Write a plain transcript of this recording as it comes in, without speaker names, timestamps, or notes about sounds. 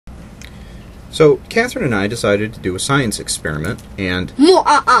So, Catherine and I decided to do a science experiment, and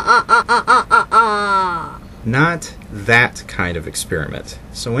not that kind of experiment.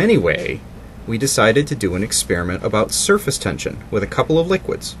 So anyway, we decided to do an experiment about surface tension with a couple of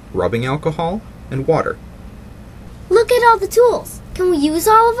liquids, rubbing alcohol and water. Look at all the tools. Can we use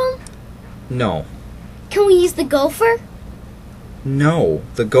all of them? No. Can we use the gopher? No,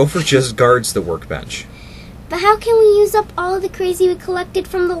 the gopher just guards the workbench. But how can we use up all of the crazy we collected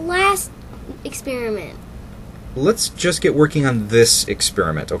from the last experiment? Let's just get working on this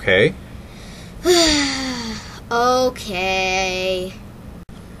experiment, okay? Okay.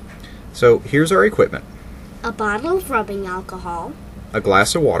 So here's our equipment. A bottle of rubbing alcohol, A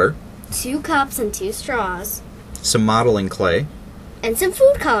glass of water, 2 cups and 2 straws, some modeling clay. and some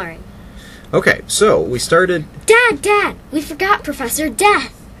food coloring. Okay, so we started... Dad, we forgot Professor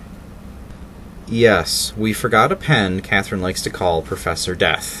Death. Yes, we forgot a pen Catherine likes to call Professor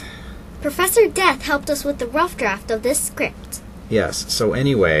Death. Professor Death helped us with the rough draft of this script. Yes, so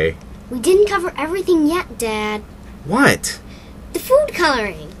anyway... We didn't cover everything yet, Dad. What? The food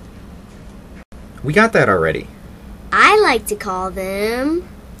coloring. We got that already. I like to call them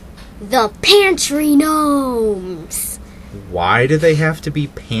the pantry gnomes. Why do they have to be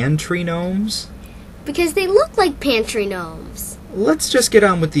pantry gnomes? Because they look like pantry gnomes. Let's just get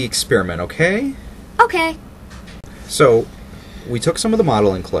on with the experiment, okay? Okay. So, we took some of the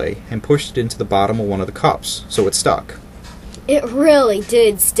modeling clay and pushed it into the bottom of one of the cups, so it stuck. It really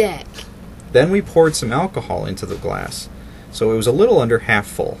did stick. Then we poured some alcohol into the glass, so it was a little under half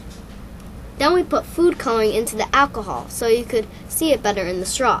full. Then we put food coloring into the alcohol so you could see it better in the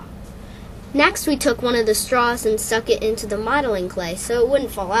straw. Next, we took one of the straws and stuck it into the modeling clay so it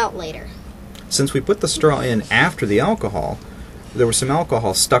wouldn't fall out later. Since we put the straw in after the alcohol, there was some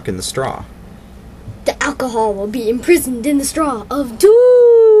alcohol stuck in the straw. The alcohol will be imprisoned in the straw of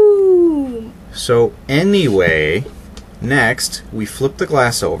doom. So anyway, next we flipped the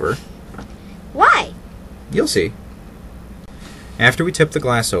glass over. Why? You'll see. After we tipped the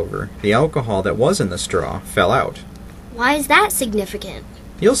glass over, the alcohol that was in the straw fell out. Why is that significant?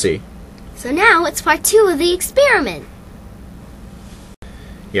 You'll see. So now it's part 2 of the experiment.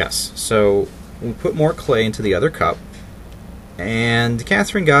 Yes, so we put more clay into the other cup, and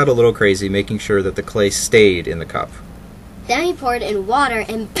Catherine got a little crazy making sure that the clay stayed in the cup. Then we poured in water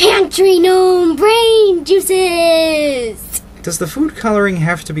and pantry gnome brain juices. Does the food coloring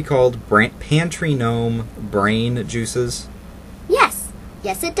have to be called pantry gnome brain juices?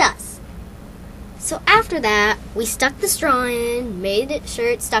 Yes it does. So after that, we stuck the straw in, made sure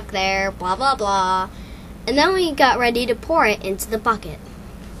it stuck there, blah blah blah, and then we got ready to pour it into the bucket.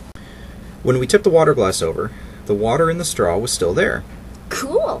 When we tipped the water glass over, the water in the straw was still there.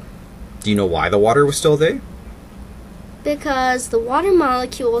 Cool. Do you know why the water was still there? Because the water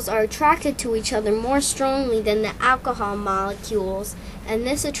molecules are attracted to each other more strongly than the alcohol molecules, and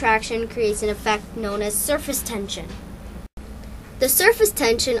this attraction creates an effect known as surface tension. The surface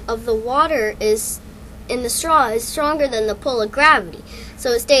tension of the water in the straw is stronger than the pull of gravity,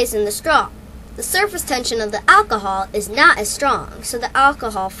 so it stays in the straw. The surface tension of the alcohol is not as strong, so the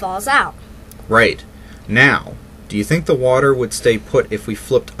alcohol falls out. Right. Now, do you think the water would stay put if we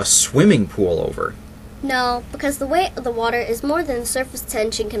flipped a swimming pool over? No, because the weight of the water is more than the surface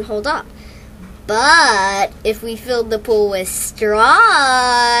tension can hold up. But if we filled the pool with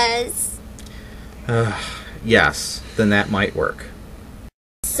straws... Yes, then that might work.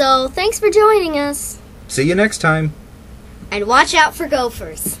 So, thanks for joining us. See you next time. And watch out for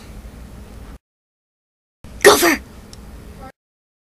gophers.